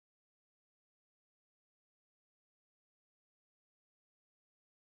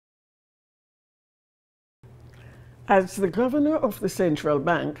As the governor of the central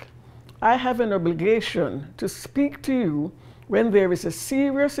bank, I have an obligation to speak to you when there is a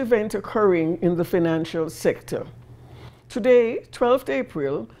serious event occurring in the financial sector. Today, 12th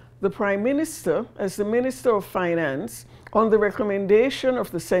April, the Prime Minister, as the Minister of Finance, on the recommendation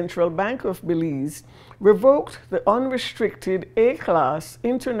of the Central Bank of Belize, revoked the unrestricted A-class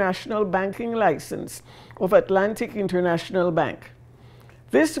international banking license of Atlantic International Bank.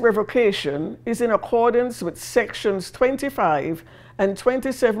 This revocation is in accordance with Sections 25 and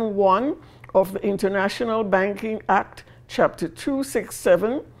 27(1) of the International Banking Act, Chapter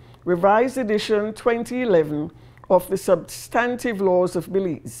 267, Revised Edition 2011 of the Substantive Laws of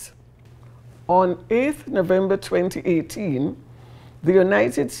Belize. On 8th November 2018, the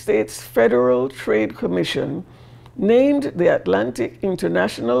United States Federal Trade Commission named the Atlantic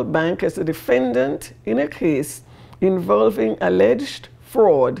International Bank as a defendant in a case involving alleged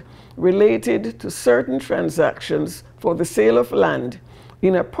fraud related to certain transactions for the sale of land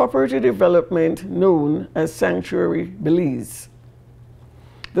in a property development known as Sanctuary Belize.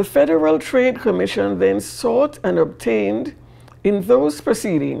 The Federal Trade Commission then sought and obtained in those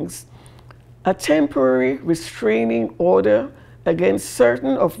proceedings a temporary restraining order against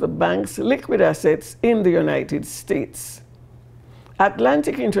certain of the bank's liquid assets in the United States.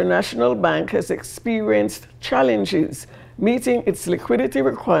 Atlantic International Bank has experienced challenges meeting its liquidity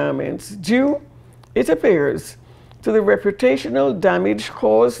requirements due, it appears, to the reputational damage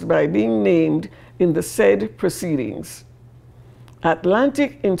caused by being named in the said proceedings.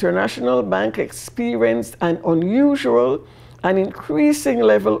 Atlantic International Bank experienced an unusual and increasing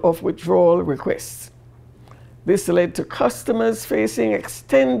level of withdrawal requests. This led to customers facing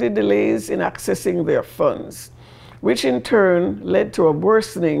extended delays in accessing their funds, which in turn led to a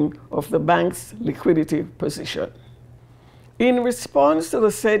worsening of the bank's liquidity position. In response to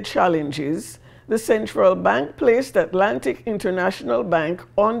the said challenges, the central bank placed Atlantic International Bank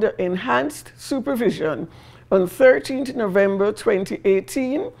under enhanced supervision on 13th November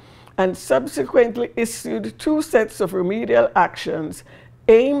 2018 and subsequently issued 2 sets of remedial actions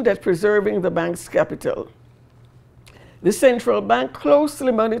aimed at preserving the bank's capital. The central bank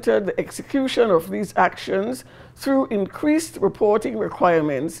closely monitored the execution of these actions through increased reporting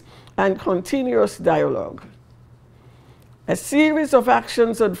requirements and continuous dialogue. A series of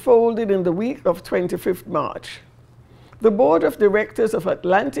actions unfolded in the week of 25th March. The Board of Directors of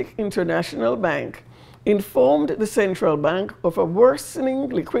Atlantic International Bank informed the central bank of a worsening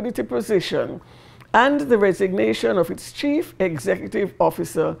liquidity position and the resignation of its Chief Executive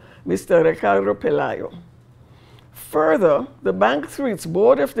Officer, Mr. Ricardo Pelayo. Further, the bank, through its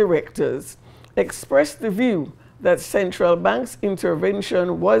Board of Directors, expressed the view that central bank's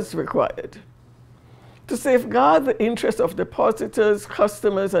intervention was required. To safeguard the interests of depositors,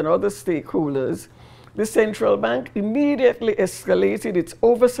 customers, and other stakeholders, the central bank immediately escalated its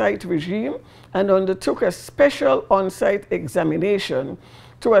oversight regime and undertook a special on-site examination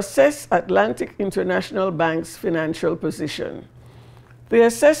to assess Atlantic International Bank's financial position. The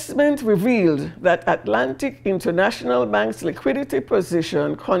assessment revealed that Atlantic International Bank's liquidity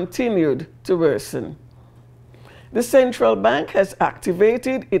position continued to worsen. The central bank has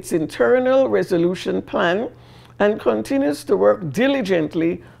activated its internal resolution plan and continues to work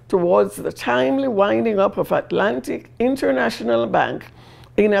diligently towards the timely winding up of Atlantic International Bank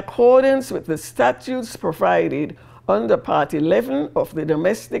in accordance with the statutes provided under Part 11 of the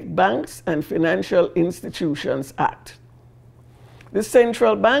Domestic Banks and Financial Institutions Act. The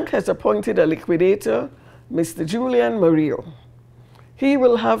central bank has appointed a liquidator, Mr. Julian Murillo. He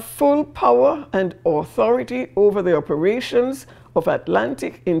will have full power and authority over the operations of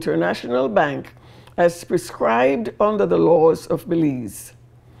Atlantic International Bank as prescribed under the laws of Belize.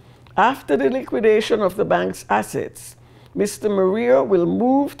 After the liquidation of the bank's assets, Mr. Murillo will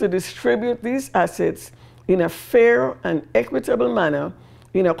move to distribute these assets in a fair and equitable manner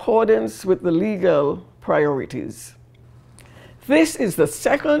in accordance with the legal priorities. This is the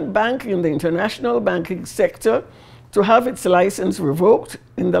second bank in the international banking sector to have its license revoked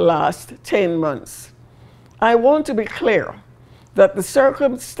in the last 10 months. I want to be clear that the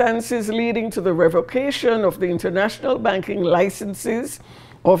circumstances leading to the revocation of the international banking licenses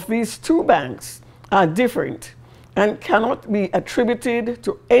of these 2 banks are different and cannot be attributed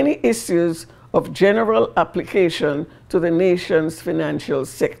to any issues of general application to the nation's financial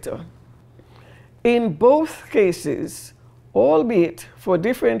sector. In both cases, albeit for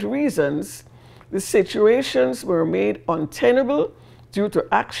different reasons, the situations were made untenable due to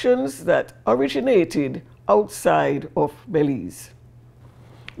actions that originated outside of Belize.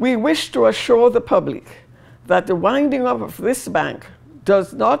 We wish to assure the public that the winding up of this bank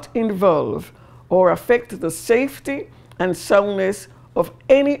does not involve or affect the safety and soundness of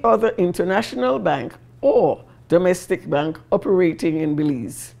any other international bank or domestic bank operating in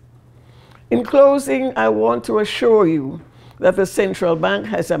Belize. In closing, I want to assure you that the central bank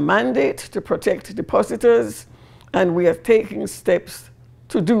has a mandate to protect depositors, and we are taking steps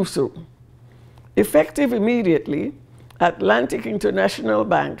to do so. Effective immediately, Atlantic International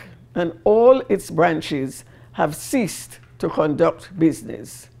Bank and all its branches have ceased to conduct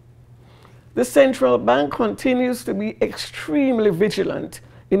business. The central bank continues to be extremely vigilant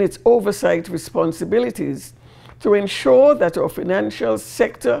in its oversight responsibilities to ensure that our financial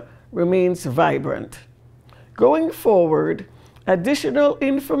sector remains vibrant. Going forward, additional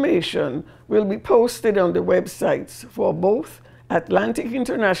information will be posted on the websites for both Atlantic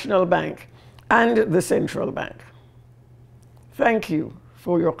International Bank and the Central Bank. Thank you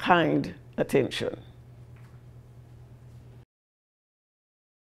for your kind attention.